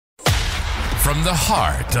from the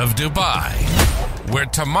heart of Dubai, where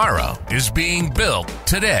tomorrow is being built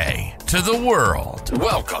today, to the world.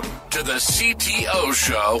 Welcome to the CTO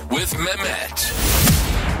Show with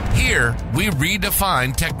Mehmet. Here, we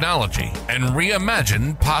redefine technology and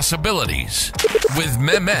reimagine possibilities. With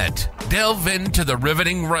Mehmet, delve into the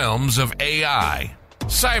riveting realms of AI,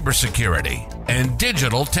 cybersecurity, and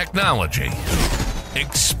digital technology.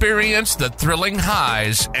 Experience the thrilling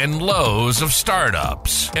highs and lows of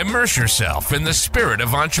startups. Immerse yourself in the spirit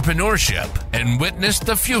of entrepreneurship and witness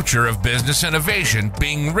the future of business innovation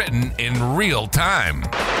being written in real time.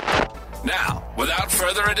 Now, without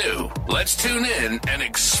further ado, let's tune in and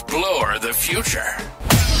explore the future.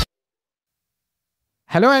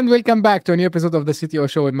 Hello and welcome back to a new episode of the CTO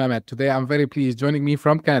Show with Mehmet. Today, I'm very pleased. Joining me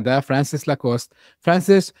from Canada, Francis Lacoste.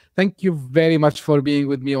 Francis, thank you very much for being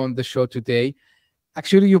with me on the show today.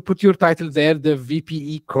 Actually, you put your title there, the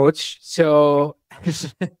VPE coach. So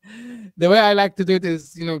the way I like to do it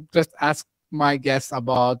is, just ask my guests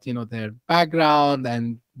about, their background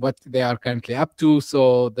and what they are currently up to.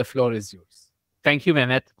 So the floor is yours. Thank you,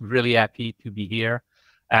 Mehmet. Really happy to be here.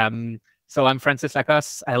 So I'm Francis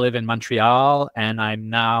Lacoste. I live in Montreal, and I'm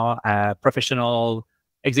now a professional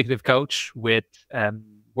executive coach with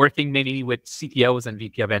working mainly with CTOs and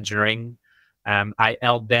VP of engineering. I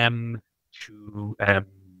help them to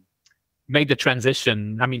make the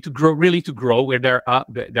transition. To grow where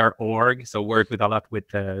their org. So work with a lot with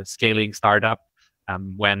scaling startup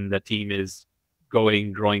when the team is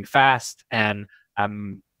growing fast. And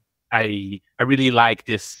I really like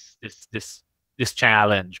this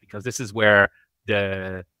challenge, because this is where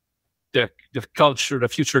the culture, the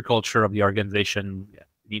future culture of the organization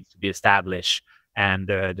needs to be established, and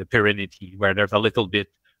the perennity, where there's a little bit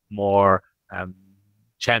more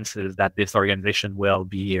chances that this organization will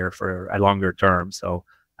be here for a longer term. So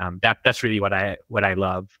that's really what I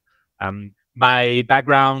love. My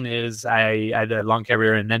background is I had a long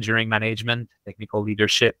career in engineering management, technical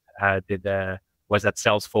leadership. Was at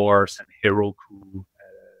Salesforce and Heroku,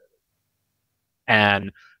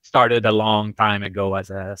 and started a long time ago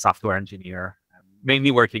as a software engineer,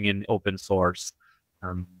 mainly working in open source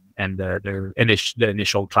and the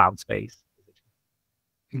initial cloud space.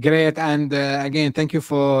 Great. And again, thank you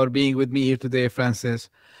for being with me here today, Francis.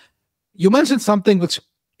 You mentioned something which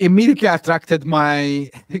immediately attracted my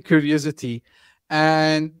curiosity.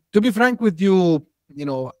 And to be frank with you,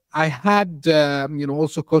 I had,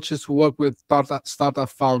 also coaches who work with startup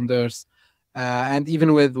founders and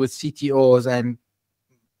even with CTOs.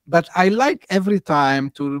 But I like every time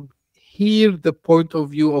to hear the point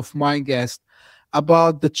of view of my guest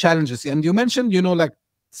about the challenges. And you mentioned,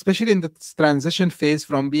 especially in the transition phase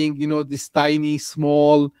from being, this tiny,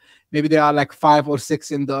 small, maybe they are like 5 or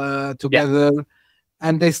 6 in the together,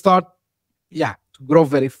 and they start, to grow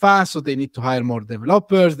very fast. So they need to hire more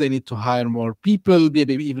developers, they need to hire more people,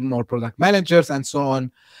 maybe even more product managers, and so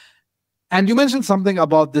on. And you mentioned something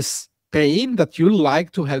about this pain that you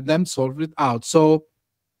like to help them solve it out. So,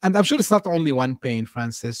 and I'm sure it's not only one pain,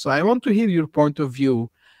 Francis. So I want to hear your point of view.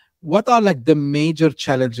 What are like the major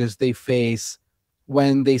challenges they face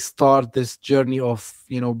when they start this journey of,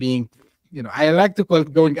 being, I like to call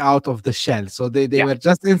it going out of the shell. So they were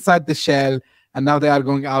just inside the shell, and now they are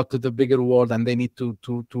going out to the bigger world, and they need to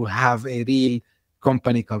have a real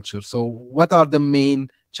company culture. So what are the main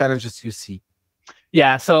challenges you see?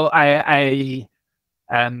 Yeah, so I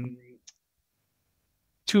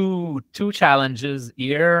two challenges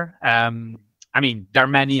here. There are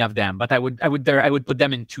many of them, but I would put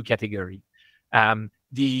them in 2 categories.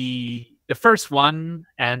 The first one,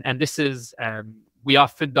 and this is we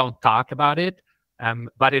often don't talk about it,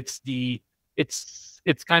 but it's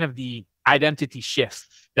kind of the identity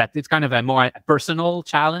shift, that it's kind of a more personal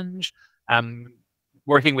challenge.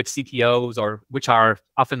 Working with CTOs, which are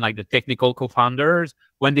often like the technical co-founders,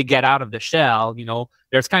 when they get out of the shell,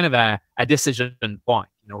 there's kind of a decision point.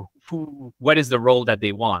 What is the role that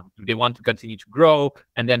they want? Do they want to continue to grow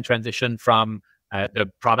and then transition from the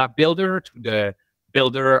product builder to the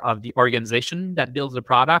builder of the organization that builds the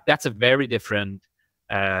product? That's a very different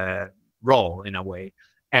role in a way.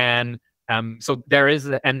 And so there is,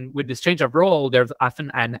 and with this change of role, there's often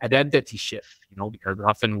an identity shift, because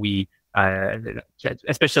often we,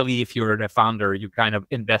 especially if you're the founder, you kind of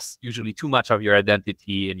invest usually too much of your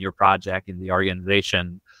identity in your project, in the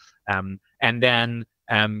organization. And then,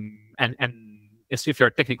 if you're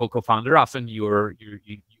a technical co-founder, often your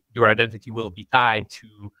identity will be tied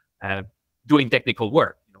to doing technical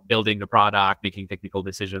work, building the product, making technical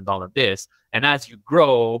decisions, all of this. And as you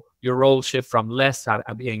grow, your role shifts from less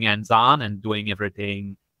being hands-on and doing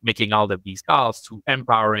everything, making all of these calls, to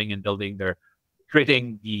empowering and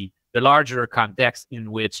creating the the larger context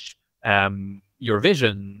in which your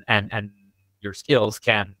vision and your skills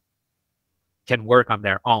can work on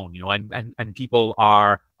their own, and people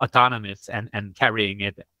are autonomous and carrying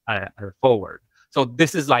it forward. So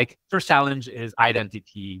this is like, first challenge is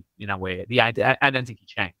identity, in a way, the identity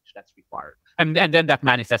change that's required. And then that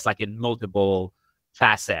manifests like in multiple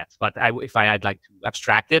facets. But if I'd like to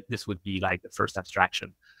abstract it, this would be like the first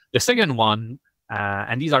abstraction. The second one,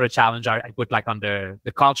 and these are the challenge I put like on the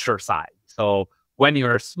culture side. So when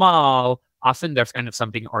you're small, often there's kind of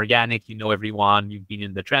something organic, everyone, you've been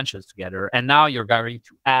in the trenches together, and now you're going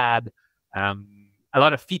to add a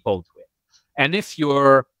lot of people to it. And if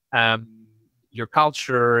your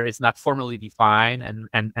culture is not formally defined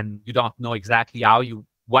and you don't know exactly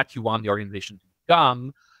what you want the organization to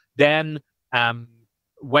become, then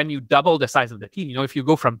when you double the size of the team, if you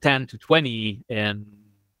go from 10 to 20 in,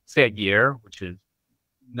 say, a year, which is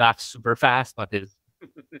not super fast, but is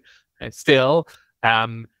still,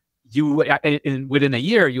 within a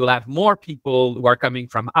year, you'll have more people who are coming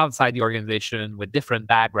from outside the organization with different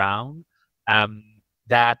backgrounds.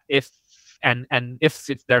 That if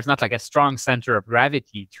there's not like a strong center of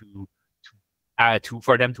gravity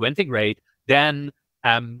for them to integrate, then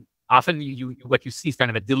often what you see is kind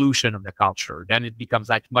of a dilution of the culture. Then it becomes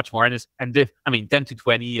like much more, 10 to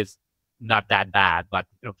 20 is not that bad, but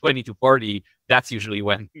 20 to 40, that's usually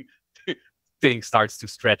when things starts to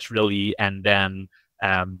stretch really, and then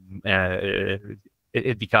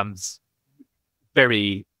it becomes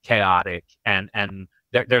very chaotic, and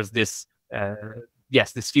there's this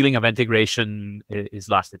this feeling of integration is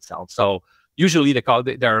lost itself. So usually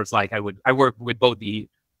there's like I work with both the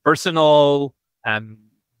personal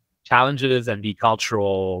challenges and the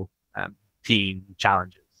cultural team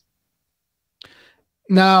challenges.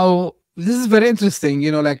 Now, this is very interesting.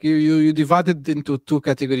 Like you divided into two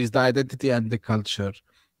categories: the identity and the culture.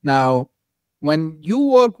 Now, when you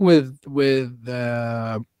work with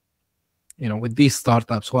these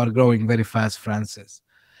startups who are growing very fast, Francis,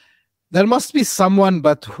 there must be someone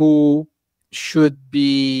who should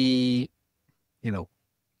be,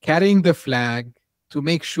 carrying the flag to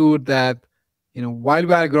make sure that, while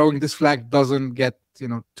we are growing, this flag doesn't get,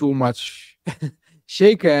 too much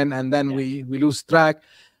shaken, and then we lose track.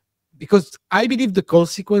 Because I believe the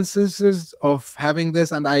consequences of having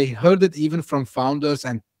this, and I heard it even from founders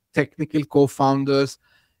and technical co-founders,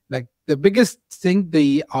 like the biggest thing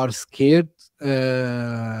they are scared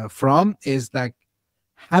from is like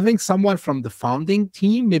having someone from the founding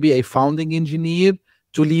team, maybe a founding engineer,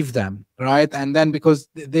 to leave them, right? And then because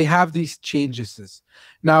they have these changes.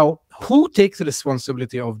 Now, who takes the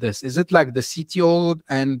responsibility of this? Is it like the CTO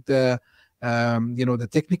and the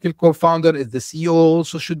technical co-founder? Is the CEO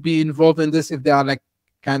also should be involved in this if they are like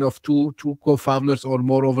kind of two co-founders or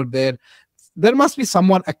more over there? There must be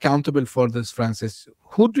someone accountable for this, Francis.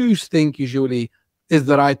 Who do you think usually is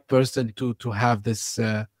the right person to have this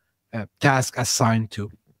task assigned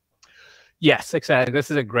to? Yes, exactly.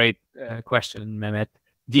 This is a great question, Mehmet.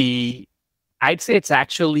 I'd say it's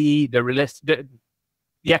actually the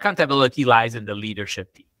accountability lies in the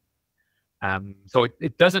leadership team. So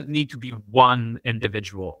it doesn't need to be one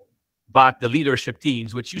individual, but the leadership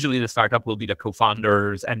teams, which usually in the startup will be the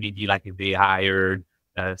co-founders, and maybe like if they hired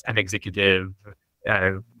an executive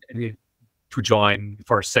to join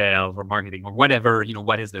for sales or marketing or whatever,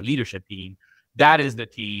 what is the leadership team? That is the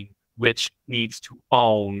team which needs to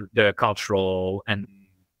own the cultural and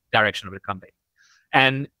direction of the company.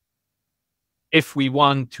 And if we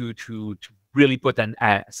want to really put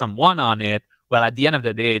someone on it, well, at the end of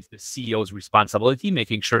the day, it's the CEO's responsibility,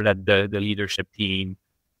 making sure that the leadership team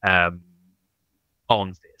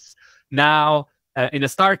owns this. Now, in a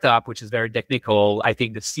startup, which is very technical, I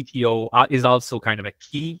think the CTO is also kind of a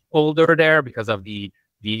key holder there because of the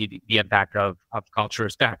impact of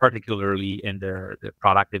cultures, particularly in the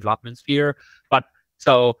product development sphere. But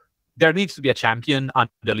so there needs to be a champion on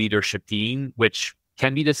the leadership team, which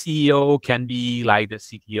can be the CEO, can be like the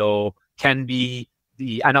CTO, can be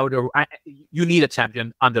you need a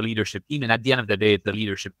champion on the leadership team. And at the end of the day, it's the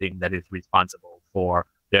leadership team that is responsible for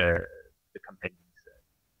the company,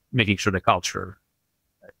 making sure the culture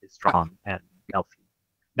is strong and healthy.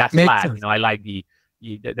 That's flag. I like the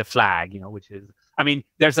flag, which is,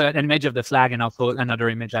 there's an image of the flag, and also another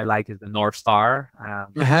image I like is the North Star,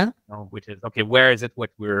 which is, okay, where is it what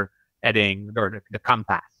we're heading, or the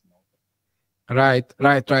compass. Right.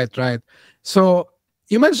 So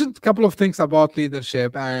you mentioned a couple of things about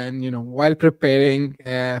leadership, and, while preparing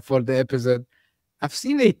for the episode, I've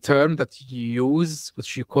seen a term that you use,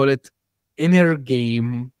 which you call it inner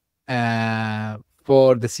game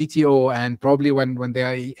for the CTO, and probably when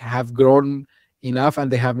they have grown enough,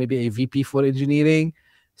 and they have maybe a VP for engineering.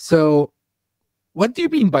 So what do you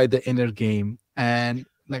mean by the inner game? And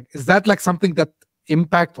like, is that like something that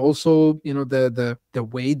impact also, the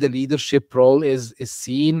way the leadership role is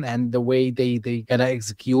seen and the way they gonna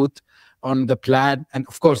execute on the plan? And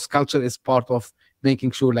of course, culture is part of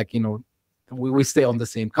making sure, like, we stay on the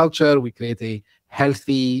same culture, we create a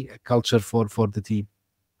healthy culture for the team.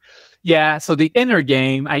 Yeah. So the inner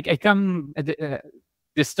game,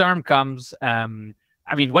 this term comes,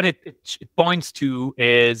 what it points to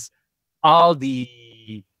is all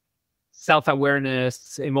the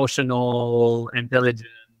self-awareness, emotional intelligence,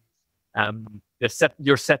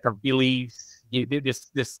 your set of beliefs,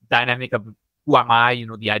 this dynamic of who am I,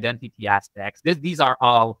 the identity aspects. These are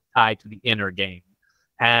all tied to the inner game.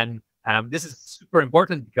 And this is super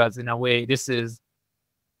important because in a way, this is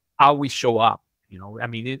how we show up.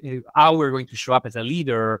 How we're going to show up as a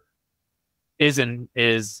leader is in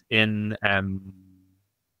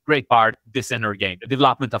great part this inner game, the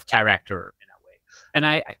development of character in a way. And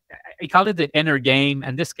I call it the inner game,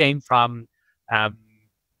 and this came from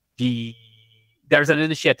there's an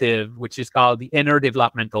initiative which is called the Inner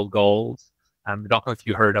Developmental Goals. I don't know if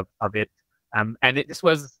you heard of it. And this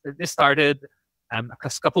started a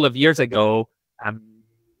couple of years ago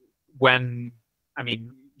when,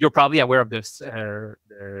 you're probably aware of this the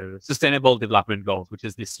Sustainable Development Goals, which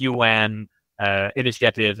is this UN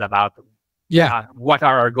initiatives about what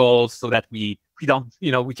are our goals so that we don't,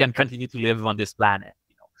 we can continue to live on this planet.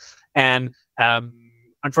 And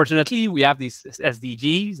unfortunately, we have these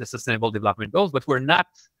SDGs, the Sustainable Development Goals, but we're not,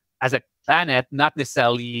 as a planet, not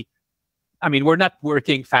necessarily. We're not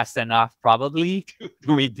working fast enough, probably,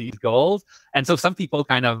 to meet these goals. And so some people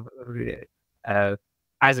kind of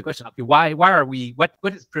ask the question, okay, why are we, what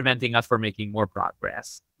is preventing us from making more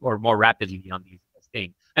progress or more rapidly on these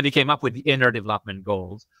things? And they came up with the Inner Development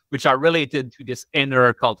Goals, which are related to this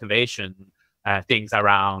inner cultivation, things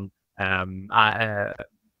around the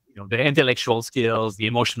intellectual skills, the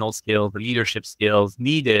emotional skills, the leadership skills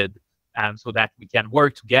needed so that we can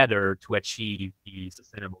work together to achieve the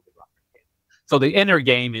sustainable development. So the inner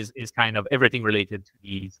game is kind of everything related to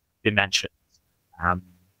these dimensions.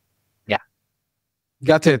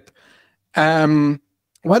 Got it.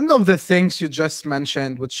 One of the things you just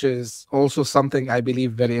mentioned, which is also something I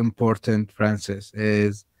believe very important, Francis,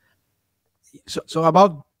 is so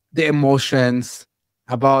about the emotions,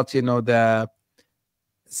 about the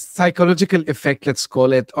psychological effect, let's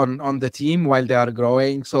call it, on the team while they are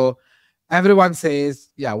growing. So everyone says,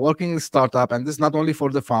 working in startup, and this is not only for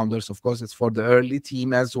the founders, of course, it's for the early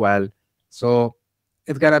team as well. So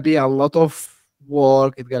it's gonna be a lot of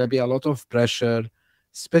work, it's gonna be a lot of pressure,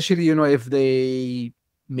 especially if they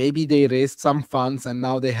raised some funds and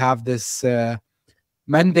now they have this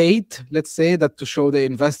mandate, let's say, that to show the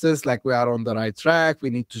investors like we are on the right track, we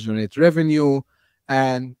need to generate revenue,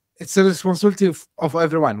 and it's a responsibility of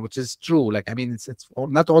everyone, which is true. Like, it's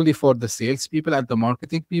not only for the sales people and the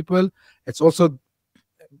marketing people, it's also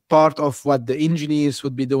part of what the engineers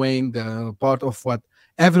would be doing, the part of what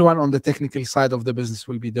everyone on the technical side of the business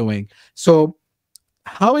will be doing. So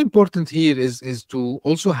how important here is to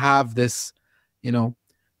also have this,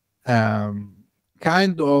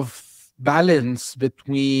 kind of balance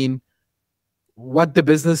between what the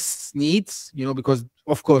business needs, because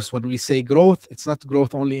of course, when we say growth, it's not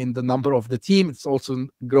growth only in the number of the team, it's also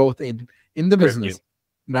growth in the business,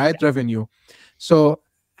 right? Revenue. So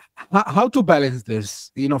how to balance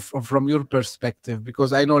this, from your perspective?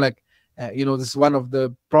 Because I know, like, this is one of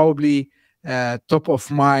the probably top of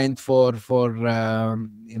mind for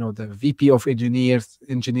the VP of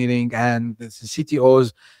engineering and the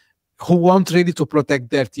CTOs, who want really to protect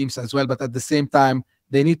their teams as well, but at the same time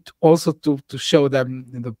they need also to show them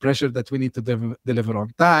the pressure that we need to deliver on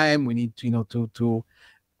time. We need to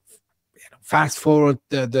fast forward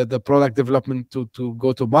the product development to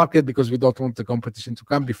go to market because we don't want the competition to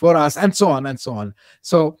come before us, and so on and so on.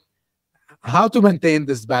 So how to maintain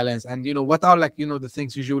this balance, and what are the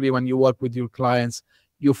things usually when you work with your clients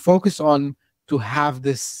you focus on to have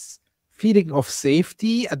this feeling of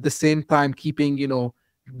safety at the same time keeping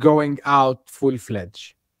going out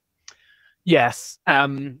full-fledged? Yes.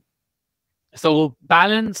 So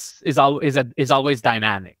balance is always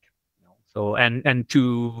dynamic. So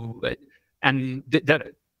the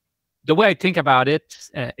way I think about it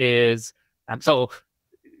is so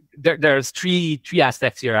there's three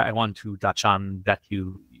aspects here I want to touch on that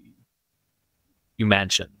you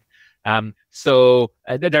mentioned. So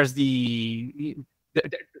there's the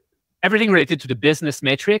everything related to the business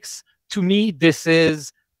matrix. To me, this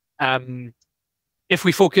is if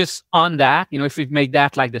we focus on that, if we make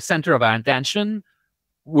that like the center of our attention,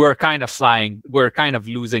 we're kind of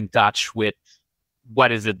losing touch with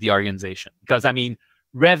what is it the organization. Because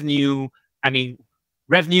revenue,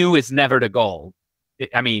 revenue is never the goal.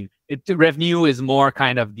 Revenue is more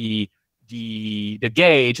kind of the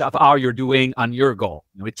gauge of how you're doing on your goal.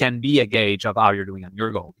 It can be a gauge of how you're doing on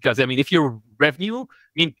your goal. Because if you're revenue,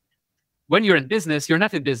 when you're in business, you're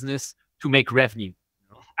not in business to make revenue.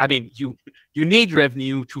 You need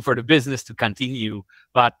revenue for the business to continue.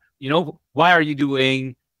 But why are you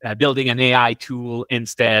building an AI tool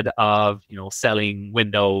instead of selling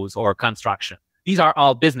windows or construction? These are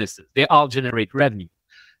all businesses. They all generate revenue.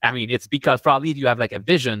 It's because probably you have like a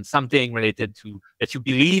vision, something related to that you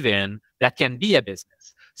believe in that can be a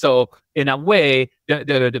business. So in a way,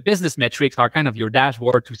 the business metrics are kind of your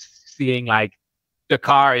dashboard to seeing like the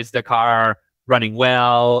car running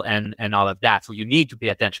well and all of that. So you need to pay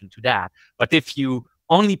attention to that. But if you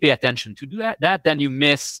only pay attention to that, then you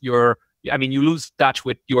miss you lose touch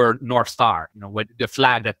with your North Star, with the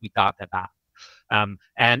flag that we talked about.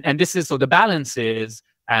 And this is, so the balance is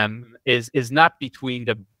not between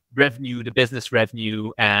the revenue, the business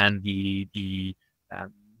revenue, and the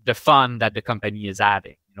fun that the company is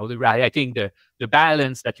having. I think the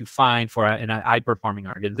balance that you find in a high performing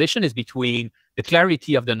organization is between the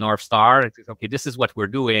clarity of the North Star. It's, okay, this is what we're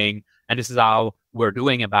doing, and this is how we're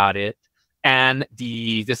doing about it. And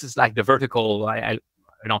this is like the vertical. I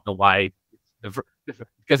don't know why,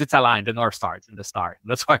 because it's aligned. The North Star, it's in the star.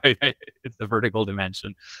 That's why it's the vertical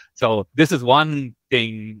dimension. So this is one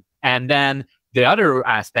thing, and then the other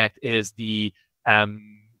aspect is the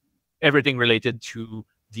everything related to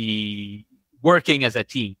the working as a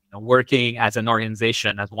team, working as an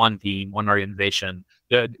organization, as one team, one organization.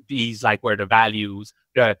 These like where the values.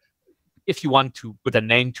 If you want to put a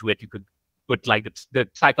name to it, you could put like the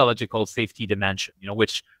psychological safety dimension.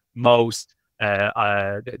 Which most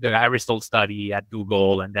the Aristotle study at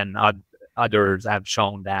Google and then others have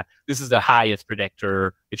shown that this is the highest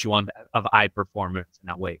predictor, if you want, of high performance in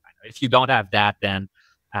that way. If you don't have that, then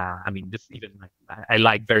this even I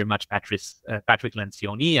like very much Patrick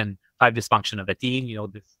Lencioni and 5 dysfunction of a team.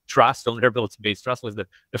 This trust, vulnerability-based trust, was the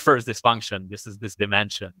first dysfunction. This is this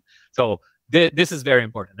dimension. So this is very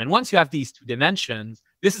important. And once you have these 2 dimensions,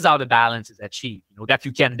 this is how the balance is achieved. That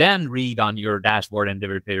you can then read on your dashboard and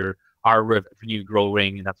deliver our revenue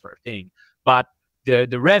growing and that sort of thing. But the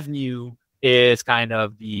revenue is kind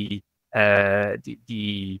of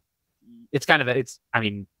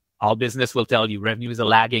all business will tell you revenue is a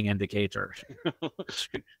lagging indicator.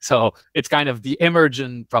 So it's kind of the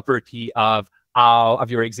emergent property of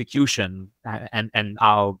your execution and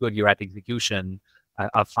how good you're at execution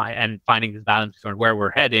and finding this balance between where we're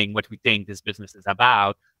heading, what we think this business is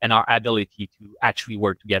about, and our ability to actually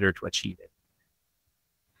work together to achieve it.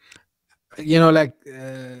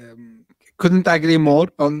 Couldn't agree more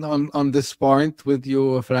on this point with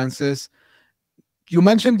you, Francis. You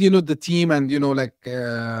mentioned, the team and,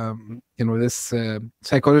 this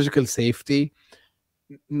psychological safety.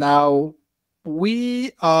 Now,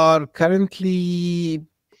 we are currently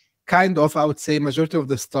kind of, I would say, majority of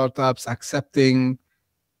the startups accepting,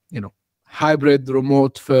 hybrid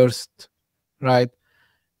remote first, right?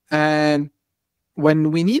 And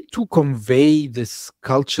when we need to convey this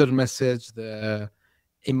culture message, the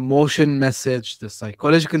emotion message, the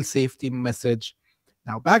psychological safety message.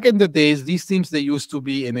 Now, back in the days, these teams, they used to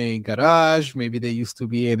be in a garage. Maybe they used to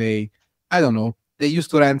be in they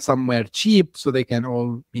used to rent somewhere cheap so they can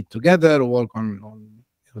all meet together, work on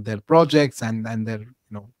their projects and their,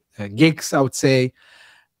 gigs, I would say.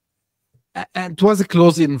 And it was a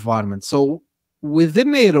closed environment. So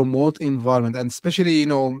within a remote environment, and especially,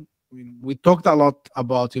 we talked a lot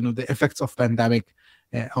about, the effects of pandemic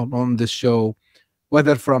on this show,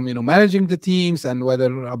 whether from, managing the teams and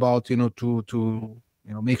whether about, to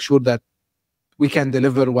make sure that we can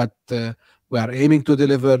deliver what we are aiming to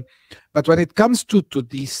deliver. But when it comes to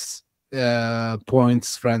these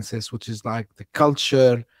points, Francis, which is like the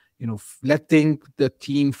culture, letting the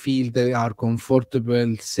team feel they are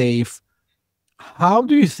comfortable, safe, how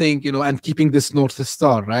do you think, and keeping this North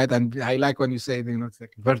Star, right? And I like when you say, it's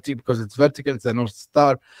like vertical, because it's vertical, it's a North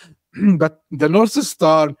Star. But the North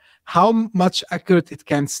Star, how much accurate it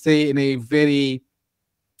can stay in a very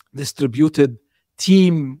distributed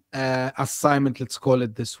team assignment, let's call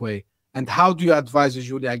it this way. And how do you advise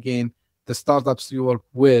usually, again, the startups you work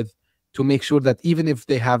with to make sure that even if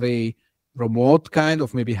they have a remote kind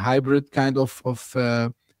of, maybe hybrid kind of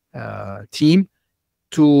team,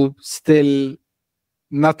 to still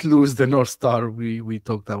not lose the North Star we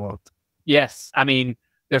talked about? Yes.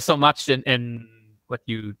 There's so much in what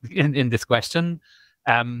in this question.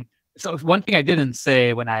 So one thing I didn't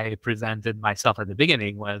say when I presented myself at the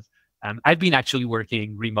beginning was I've been actually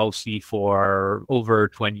working remotely for over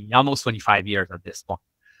 20, almost 25 years at this point.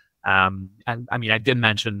 And I mean, I did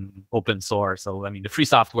mention open source. So, I mean, the free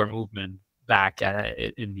software movement back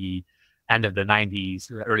in the end of the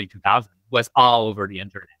 90s, early 2000s was all over the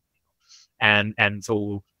internet. And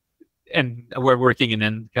so, and we're working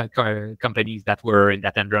in companies that were in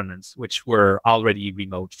that environments, which were already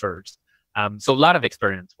remote first. So a lot of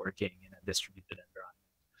experience working in a distributed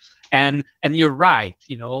environment. And you're right,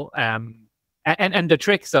 and the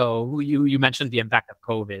trick, so you mentioned the impact of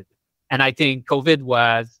COVID. And I think COVID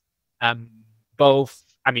was both,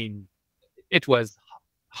 I mean, it was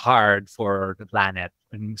hard for the planet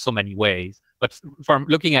in so many ways. But from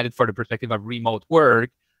looking at it for the perspective of remote work,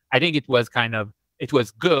 I think it was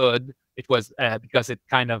good. It was because it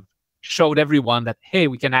kind of showed everyone that, hey,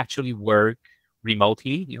 we can actually work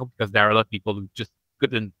remotely, because there are a lot of people who just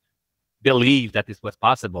couldn't believe that this was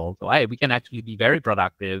possible. So, hey, we can actually be very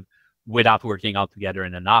productive without working all together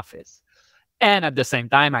in an office. And at the same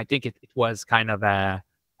time, I think it was kind of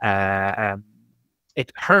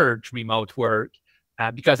it hurt remote work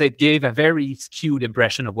because it gave a very skewed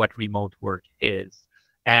impression of what remote work is.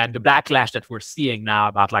 And the backlash that we're seeing now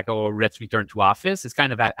about like, oh, let's return to office is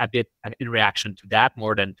kind of a bit in reaction to that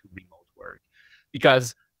more than to remote work.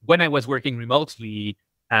 Because when I was working remotely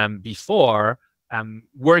before,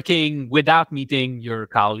 working without meeting your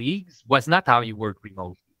colleagues was not how you work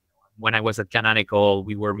remotely. When I was at Canonical,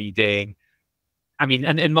 we were meeting, I mean,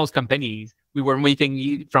 and in most companies, we were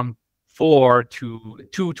meeting from 2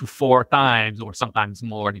 to 4 times, or sometimes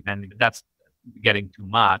more, depending. That's getting too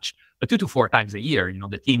much, but 2 to 4 times a year.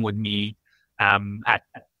 The team would meet and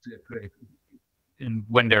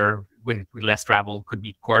when with less travel, could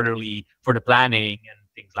meet quarterly for the planning and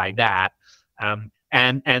things like that.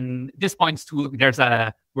 And this points to as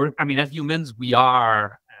humans, we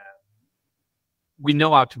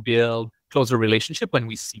know how to build closer relationship when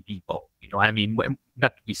we see people.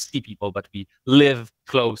 Not we see people, but we live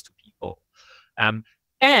close to people.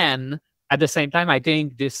 And at the same time, I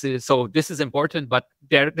think this is important, but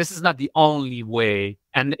this is not the only way,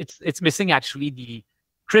 and it's missing actually the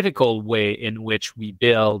critical way in which we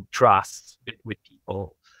build trust with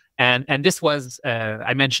people. And this was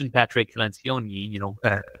I mentioned Patrick Lencioni.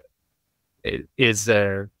 His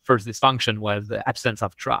first dysfunction was the absence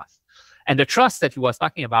of trust, and the trust that he was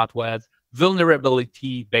talking about was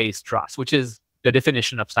vulnerability-based trust, which is the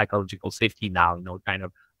definition of psychological safety now. Kind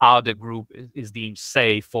of how the group is deemed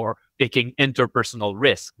safe for taking interpersonal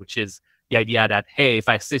risk, which is the idea that, hey, if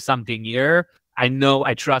I say something here, I know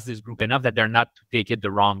I trust this group enough that they're not to take it the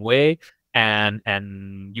wrong way and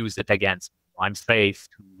use it against me. I'm safe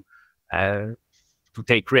to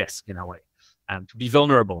take risk in a way, to be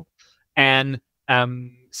vulnerable. And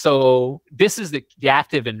so this is the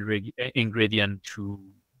active ingredient to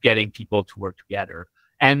getting people to work together.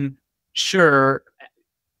 And sure,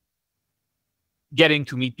 getting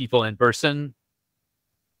to meet people in person,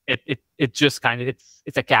 it just kind of,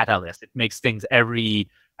 it's a catalyst. It makes things you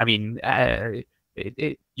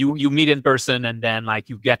meet in person, and then like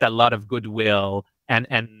you get a lot of goodwill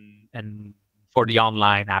and for the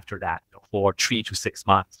online after that, for 3 to 6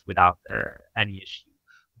 months without any issue.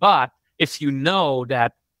 But if you know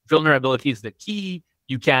that vulnerability is the key,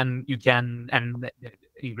 you can and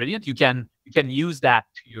ingredient, you can use that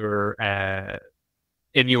to your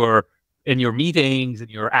in your meetings, in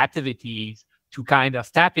your activities, to kind of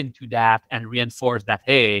tap into that and reinforce that,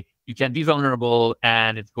 hey, you can be vulnerable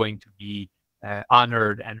and it's going to be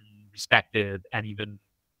honored and respected and even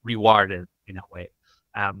rewarded in a way.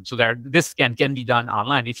 So this can be done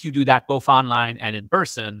online. If you do that both online and in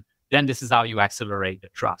person, then this is how you accelerate the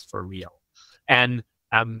trust for real. And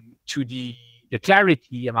to the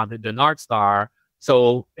clarity about the North Star,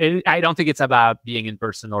 so I don't think it's about being in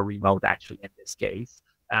person or remote, actually, in this case.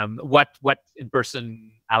 What in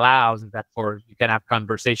person allows is that you can have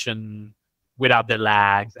conversation without the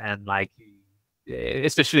lags, and like,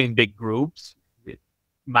 especially in big groups, it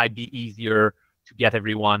might be easier to get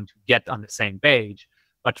everyone to get on the same page.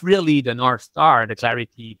 But really, the North Star, the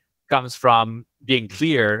clarity, comes from being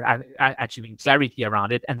clear, achieving clarity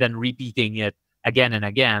around it, and then repeating it again and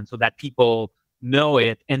again, so that people know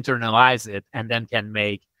it, internalize it, and then can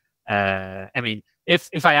make.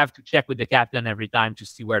 If I have to check with the captain every time to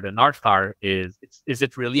see where the North Star is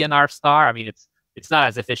it really a North Star? I mean, it's not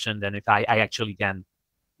as efficient than if I actually can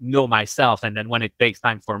know myself, and then when it takes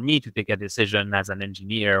time for me to take a decision as an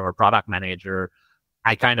engineer or product manager,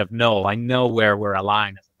 I kind of I know where we're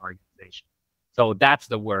aligned as an organization. So that's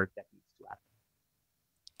the work that needs to happen.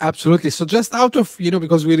 Absolutely. So just out of,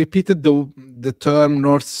 because we repeated the term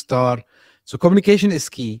North Star, so communication is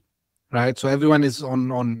key, right? So everyone is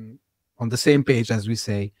on the same page, as we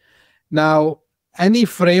say. Now, any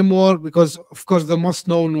framework, because of course the most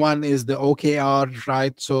known one is the OKR,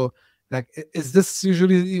 right? So like, is this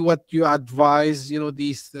usually what you advise,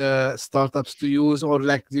 these startups to use, or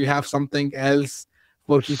like, do you have something else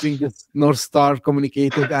for keeping this North Star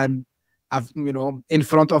communicated and in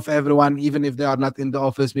front of everyone, even if they are not in the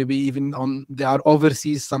office, maybe even they are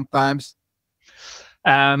overseas sometimes?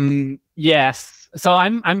 Yes. So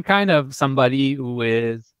I'm kind of somebody who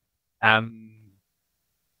is I'm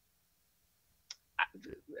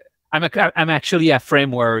actually a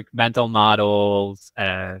framework mental models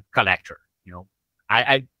collector.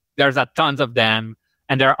 I there's a tons of them,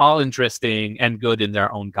 and they're all interesting and good in their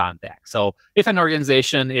own context. So if an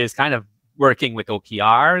organization is kind of working with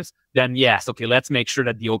OKRs, then yes, okay, let's make sure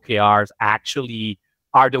that the OKRs actually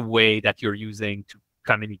are the way that you're using to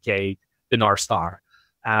communicate the North Star.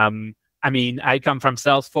 I mean, I come from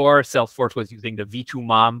Salesforce. Salesforce was using the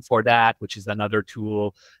V2MOM for that, which is another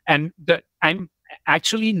tool. And I'm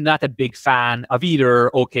actually not a big fan of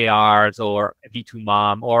either OKRs or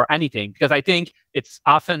V2MOM or anything, because I think it's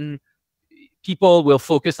often people will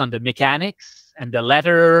focus on the mechanics and the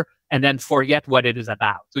letter and then forget what it is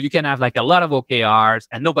about. So you can have like a lot of OKRs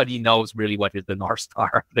and nobody knows really what is the North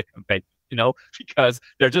Star of the company, because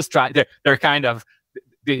they're just they're kind of,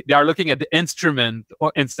 they are looking at the instrument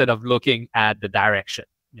instead of looking at the direction,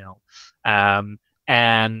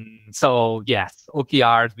 and so yes,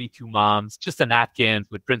 OKRs, V2MOMs, just a napkin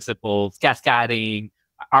with principles, cascading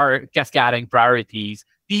priorities.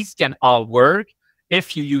 These can all work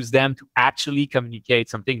if you use them to actually communicate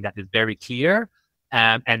something that is very clear,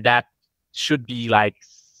 and that should be like,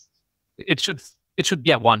 it should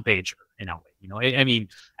be a one pager in a way, I mean,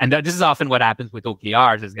 and this is often what happens with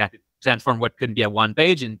OKRs, is that it transform what could be a one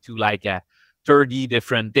page into like a 30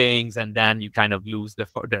 different things, and then you kind of lose the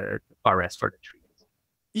forest for the trees.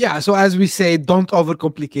 Yeah. So as we say, don't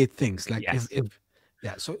overcomplicate things. Like, yes.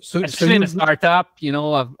 So in a startup,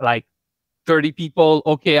 of like 30 people,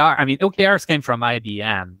 OKR. I mean, OKRs came from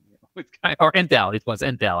IBM or Intel. It was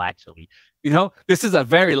Intel, actually. This is a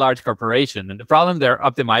very large corporation, and the problem they're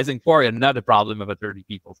optimizing for is not the problem of a 30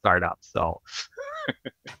 people startup. So,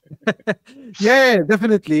 yeah,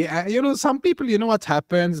 definitely. Some people, what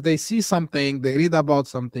happens? They see something, they read about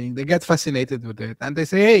something, they get fascinated with it, and they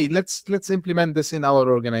say, "Hey, let's implement this in our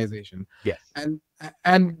organization." yes,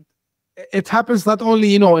 and it happens not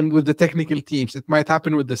only with the technical teams. It might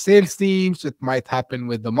happen with the sales teams. It might happen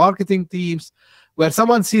with the marketing teams, where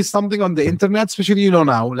someone sees something on the internet, especially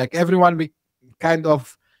now, like everyone we kind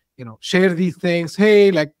of share these things.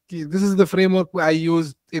 Hey, like, this is the framework I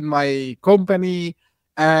used in my company.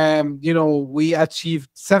 We achieved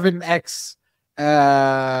 7x.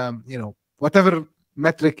 Whatever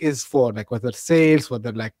metric is for, like, whether sales,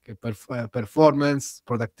 whether like performance,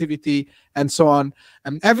 productivity, and so on.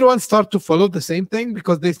 And everyone start to follow the same thing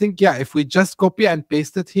because they think, yeah, if we just copy and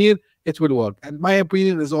paste it here, it will work. And my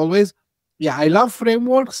opinion is always, yeah, I love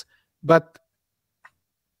frameworks, but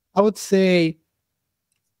I would say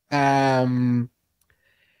try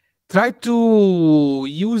to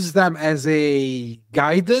use them as a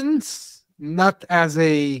guidance, not as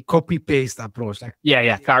a copy-paste approach. Like,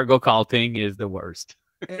 cargo culting is the worst.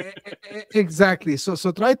 Exactly. So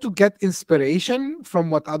try to get inspiration from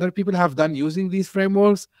what other people have done using these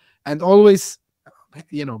frameworks, and always, but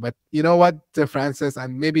you know what, Francis,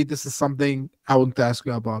 and maybe this is something I want to ask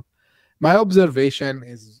you about. My observation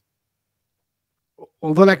is,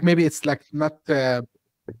 although like maybe it's like not,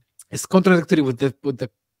 it's contradictory with the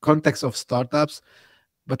context of startups,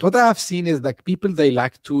 but what I have seen is like people, they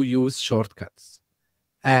like to use shortcuts.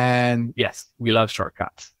 And yes, we love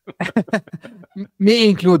shortcuts. Me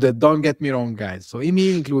included, don't get me wrong, guys. So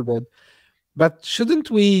me included. But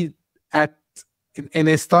shouldn't we, in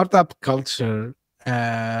a startup culture,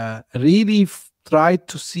 really try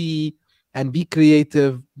to see and be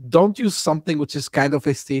creative? Don't use something which is kind of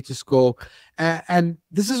a status quo. And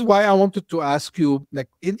this is why I wanted to ask you, like,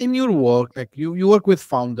 in your work, like you work with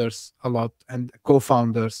founders a lot and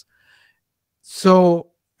co-founders.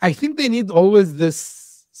 So I think they need always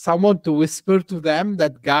someone to whisper to them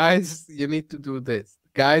that, guys, you need to do this.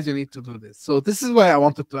 Guys, you need to do this. So this is why I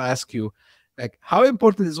wanted to ask you, like, how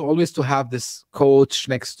important is always to have this coach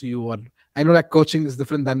next to you? And I know like coaching is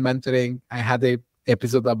different than mentoring. I had a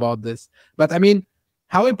episode about this, but I mean,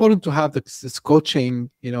 how important to have this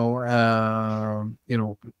coaching,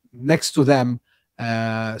 next to them,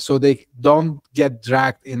 so they don't get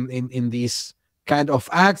dragged in these kind of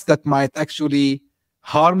acts that might actually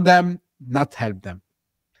harm them, not help them.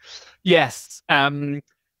 Yes. I'm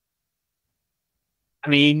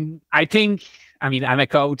a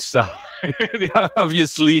coach, so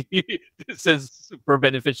obviously this is super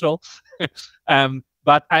beneficial.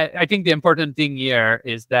 But I think the important thing here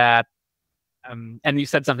is that, and you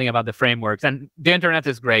said something about the frameworks, and the internet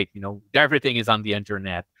is great. Everything is on the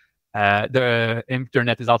internet. The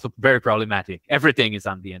internet is also very problematic. Everything is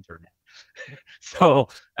on the internet. So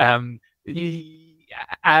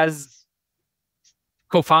as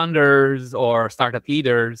co-founders or startup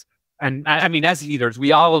leaders, and as leaders,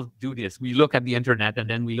 we all do this. We look at the internet and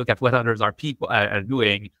then we look at what others are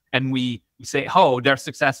doing, and we say, "Oh, they're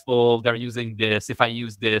successful. They're using this. If I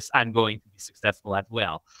use this, I'm going to be successful as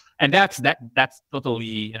well." And that's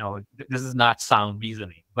totally, this is not sound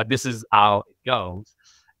reasoning, but this is how it goes.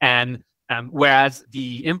 And whereas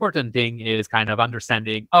the important thing is kind of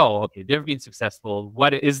understanding, oh, okay, they've been successful.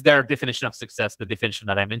 What is their definition of success? The definition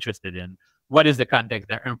that I'm interested in. What is the context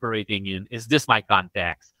they're operating in? Is this my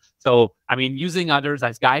context? So, using others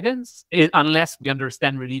as guidance, unless we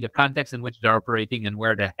understand really the context in which they're operating and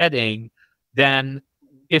where they're heading, then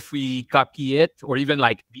if we copy it or even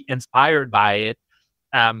be inspired by it,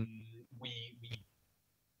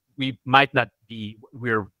 we might not be.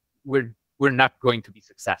 We're not going to be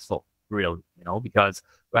successful, really, because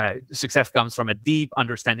success comes from a deep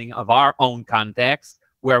understanding of our own context,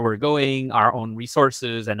 where we're going, our own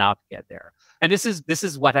resources, and how to get there. And this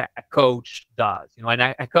is what a coach does, and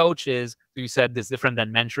a coach is, you said, this different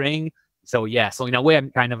than mentoring. So yeah, so in a way,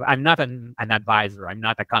 I'm not an advisor, I'm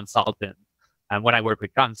not a consultant. And when I work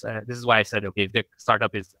with this is why I said, okay, if the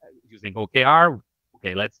startup is using OKR,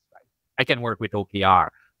 okay, I can work with OKR.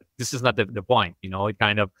 This is not the point,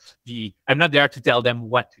 I'm not there to tell them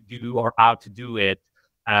what to do or how to do it.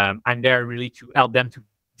 I'm there really to help them to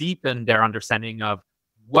deepen their understanding of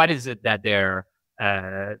what is it that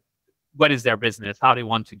what is their business, how they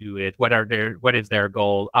want to do it, what is their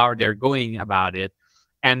goal, how they're going about it,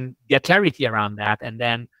 and get clarity around that, and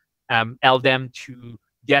then help them to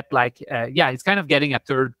get it's kind of getting a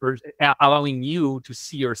third person, allowing you to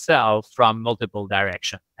see yourself from multiple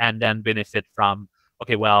directions, and then benefit from,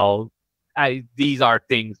 okay, well, these are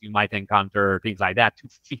things you might encounter, things like that, to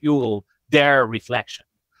fuel their reflection.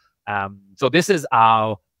 So this is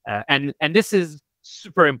how, and this is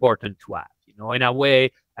super important to have, in a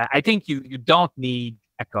way. I think you don't need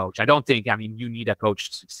a coach. I don't think, you need a coach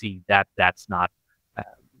to succeed. That's not,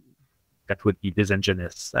 that would be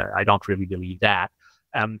disingenuous. I don't really believe that.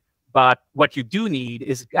 But what you do need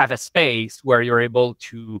is have a space where you're able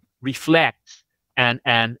to reflect and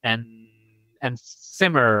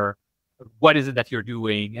simmer what is it that you're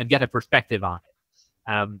doing and get a perspective on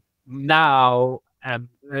it. Now,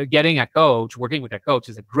 getting a coach, working with a coach,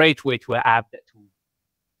 is a great way to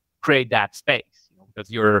create that space, because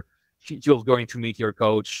you're going to meet your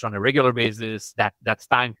coach on a regular basis. That's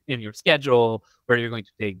time in your schedule where you're going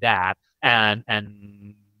to take that, and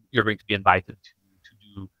you're going to be invited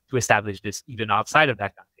to establish this even outside of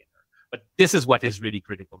that container. But this is what is really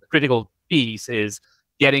critical. The critical piece is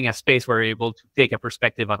getting a space where you're able to take a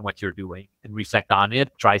perspective on what you're doing and reflect on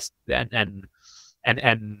it, try and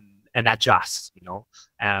adjust.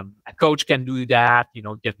 A coach can do that.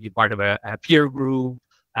 Get be part of a peer group.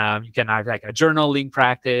 You can have a journaling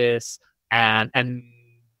practice, and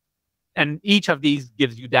each of these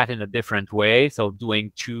gives you that in a different way. So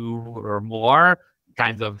doing two or more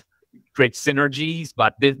kinds of create synergies.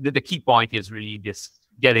 But the key point is really this: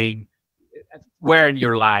 getting where in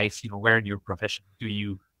your life, where in your profession do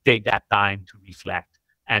you take that time to reflect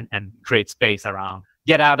and create space around,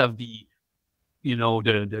 get out of the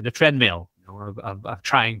treadmill, of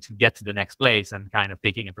trying to get to the next place, and kind of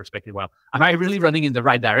taking a perspective, well, am I really running in the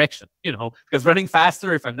right direction? Because running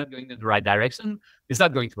faster, if I'm not going in the right direction, is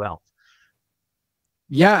not going to help.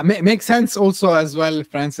 Yeah, makes sense also as well,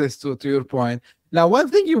 Francis, to your point. Now, one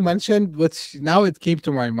thing you mentioned, which now it came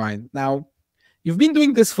to my mind. Now, you've been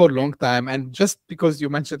doing this for a long time, and just because you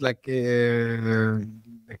mentioned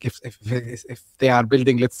if they are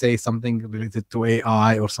building, let's say, something related to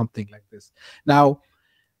AI or something like this. Now,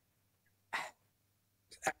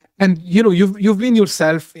 and you've been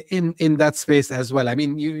yourself in that space as well.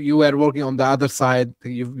 You were working on the other side.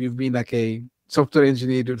 You've been like a software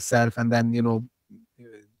engineer yourself, and then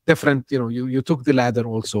different. You took the ladder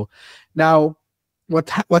also. Now,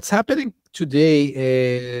 what's happening today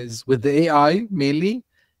is with the AI mainly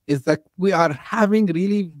is that we are having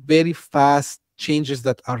really very fast changes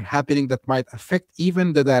that are happening that might affect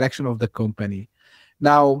even the direction of the company.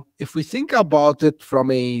 Now, if we think about it from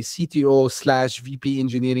a CTO/VP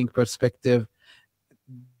engineering perspective,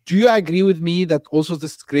 do you agree with me that also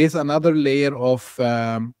this creates another layer of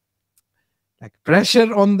like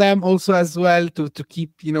pressure on them also as well to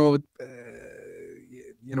keep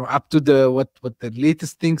up to the what the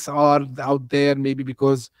latest things are out there, maybe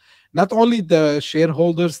because not only the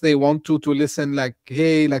shareholders, they want to listen, like,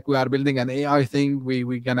 hey, like we are building an AI thing,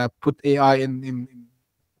 we're gonna put AI in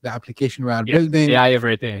the application we are building. AI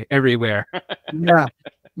everything, everywhere. Yeah,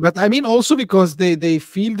 but I mean also because they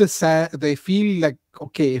feel they feel like,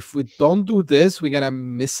 okay, if we don't do this, we're gonna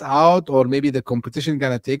miss out, or maybe the competition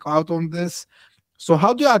gonna take out on this. So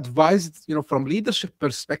how do you advise, from leadership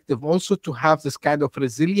perspective, also to have this kind of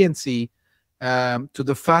resiliency to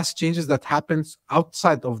the fast changes that happens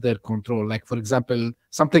outside of their control? Like, for example,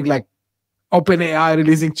 something like OpenAI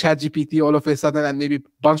releasing ChatGPT all of a sudden, and maybe a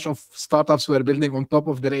bunch of startups were building on top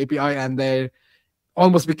of their API, and they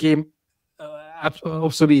almost became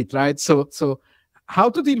obsolete, right? So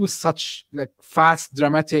how to deal with such like fast,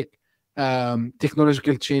 dramatic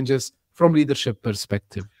technological changes from leadership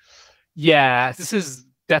perspective? Yeah,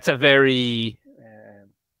 that's a very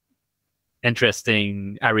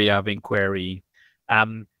interesting area of inquiry.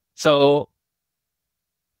 So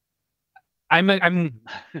I'm I mean,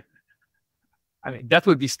 that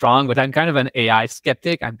would be strong, but I'm kind of an AI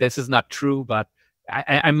skeptic, and this is not true. But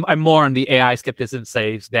I'm more on the AI skepticism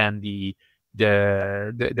side than the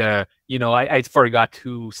I forgot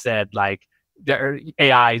who said like the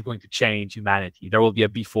AI is going to change humanity. There will be a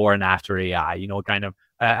before and after AI. Kind of.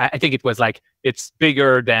 I think it was like it's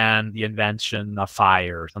bigger than the invention of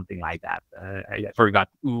fire or something like that. I forgot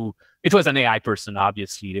who. It was an AI person.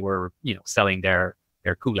 Obviously, they were selling their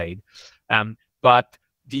Kool-Aid, but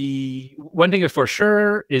the one thing for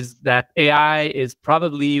sure is that AI is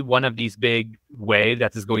probably one of these big waves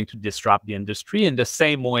that is going to disrupt the industry in the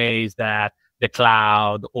same ways that the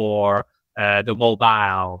cloud or the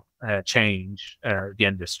mobile change the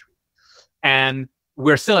industry. And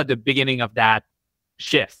we're still at the beginning of that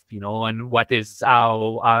shift, and what is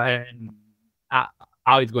how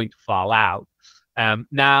it's going to fall out.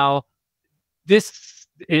 Now,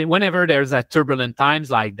 whenever there's a turbulent times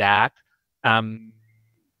like that,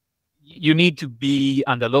 you need to be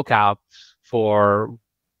on the lookout for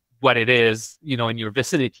what it is, in your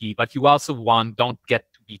vicinity, but you also don't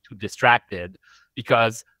get to be too distracted,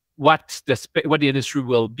 because what the industry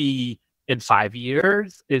will be in 5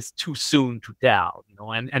 years is too soon to tell,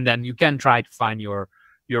 and then you can try to find your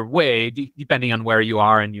way depending on where you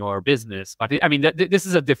are in your business. But I mean, this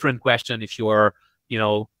is a different question if you're,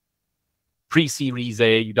 pre-series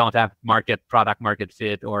A, you don't have product market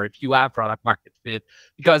fit, or if you have product market fit,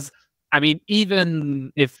 because I mean,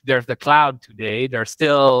 even if there's the cloud today, there's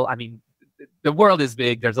still, I mean, the world is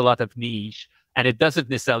big, there's a lot of niche, and it doesn't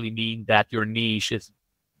necessarily mean that your niche is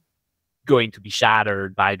going to be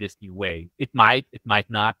shattered by this new way. It might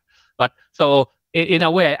not. But so in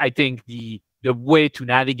a way, I think the way to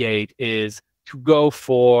navigate is to go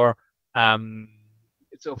for,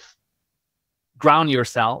 so ground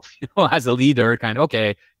yourself, as a leader, kind of,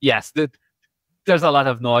 okay, yes, there's a lot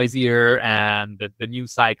of noise here, and the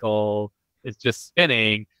news cycle is just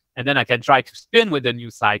spinning. And then I can try to spin with the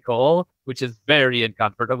news cycle, which is very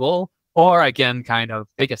uncomfortable. Or I can kind of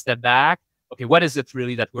take a step back. Okay, what is it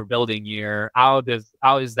really that we're building here? How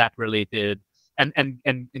is that related? And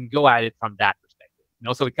go at it from that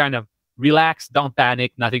perspective. So we kind of relax, don't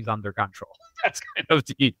panic, nothing's under control. That's kind of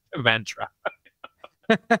the mantra.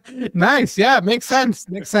 Nice. Yeah, makes sense.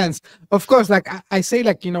 Of course, like I say,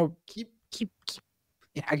 like, keep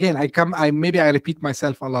again, maybe I repeat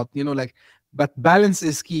myself a lot, like, but balance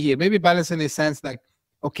is key here. Maybe balance in a sense, like,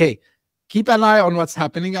 okay, keep an eye on what's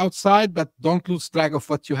happening outside, but don't lose track of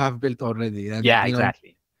what you have built already. And,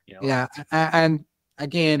 exactly. Yeah. And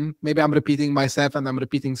again, maybe I'm repeating myself, and I'm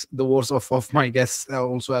repeating the words of my guests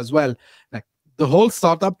also as well. Like, the whole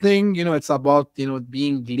startup thing, it's about,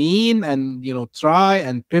 being lean and, try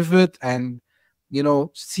and pivot and,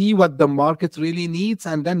 see what the market really needs.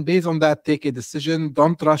 And then based on that, take a decision.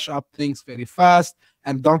 Don't rush up things very fast,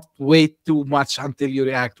 and don't wait too much until you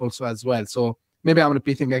react also as well. So maybe I'm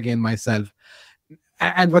repeating again myself.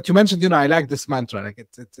 And what you mentioned, I like this mantra. Like,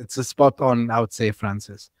 it's a spot on, I would say,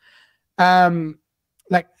 Francis.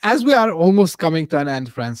 Like, as we are almost coming to an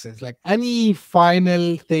end, Francis, like, any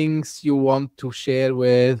final things you want to share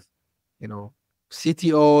with,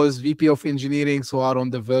 CTOs, VP of engineering who are on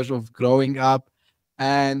the verge of growing up?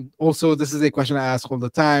 And also, this is a question I ask all the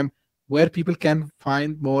time, where people can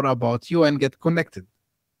find more about you and get connected.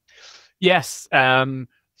 Yes.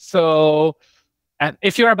 So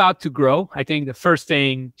if you're about to grow, I think the first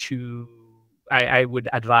thing I would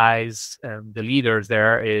advise the leaders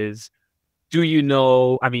there is, do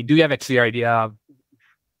you have a clear idea of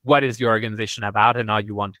what is your organization about and how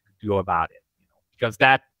you want to go about it? because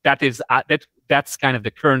that's kind of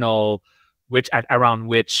the kernel around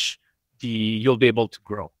which you'll be able to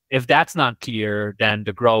grow. If that's not clear, then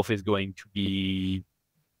the growth is going to be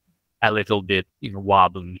a little bit,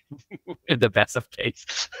 wobbly in the best of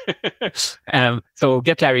case. So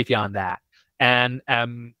get clarity on that. And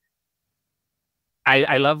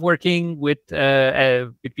I love working with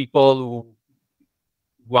people who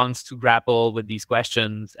wants to grapple with these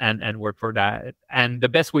questions and work for that. And the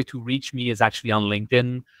best way to reach me is actually on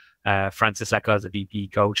LinkedIn. Francis Lacoste, the VP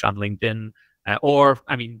coach on LinkedIn. I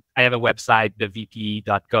have a website,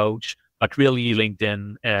 thevp.coach, but really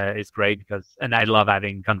LinkedIn is great and I love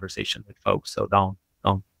having conversation with folks. So don't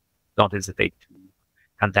hesitate to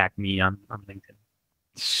contact me on LinkedIn.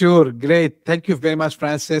 Sure. Great. Thank you very much,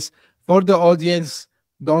 Francis. For the audience,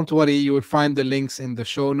 don't worry. You will find the links in the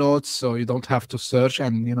show notes, so you don't have to search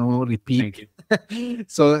and, repeat. Thank you.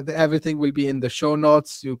 So everything will be in the show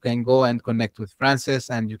notes. You can go and connect with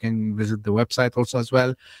Francis, and you can visit the website also as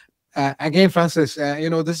well. Again, Francis,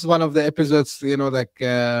 this is one of the episodes,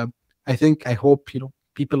 I hope,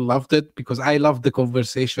 people loved it because I loved the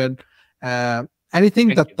conversation.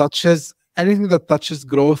 Anything that touches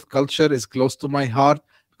growth culture is close to my heart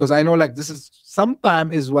because I know this is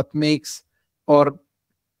sometimes is what makes or,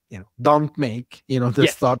 don't make, the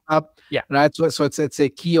startup. Yeah. Right. So it's a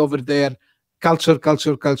key over there. Culture.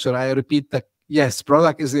 I repeat that. Yes,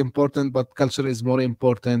 product is important, but culture is more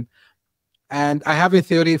important. And I have a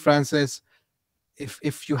theory, Francis,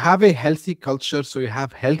 if you have a healthy culture, so you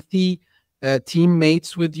have healthy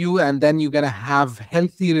teammates with you, and then you're going to have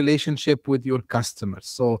healthy relationship with your customers.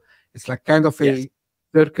 So it's like kind of a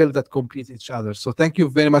circle that completes each other. So thank you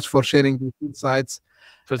very much for sharing these insights.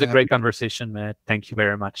 It was a great conversation, Matt. Thank you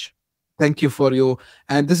very much. Thank you for you.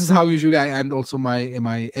 And this is how usually I end also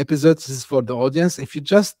my episodes. This is for the audience. If you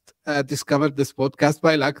just discovered this podcast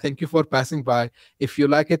by luck, thank you for passing by. If you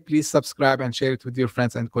like it, please subscribe and share it with your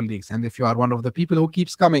friends and colleagues. And if you are one of the people who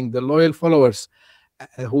keeps coming, the loyal followers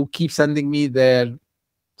who keep sending me their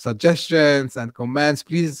suggestions and comments,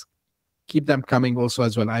 please keep them coming also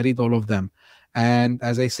as well. I read all of them. And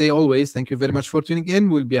as I say always, thank you very much for tuning in.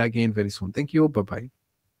 We'll be again very soon. Thank you. Bye-bye.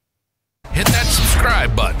 Hit that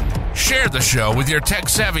subscribe button. Share the show with your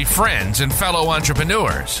tech-savvy friends and fellow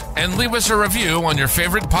entrepreneurs. And leave us a review on your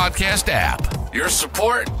favorite podcast app. Your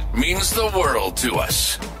support means the world to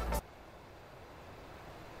us.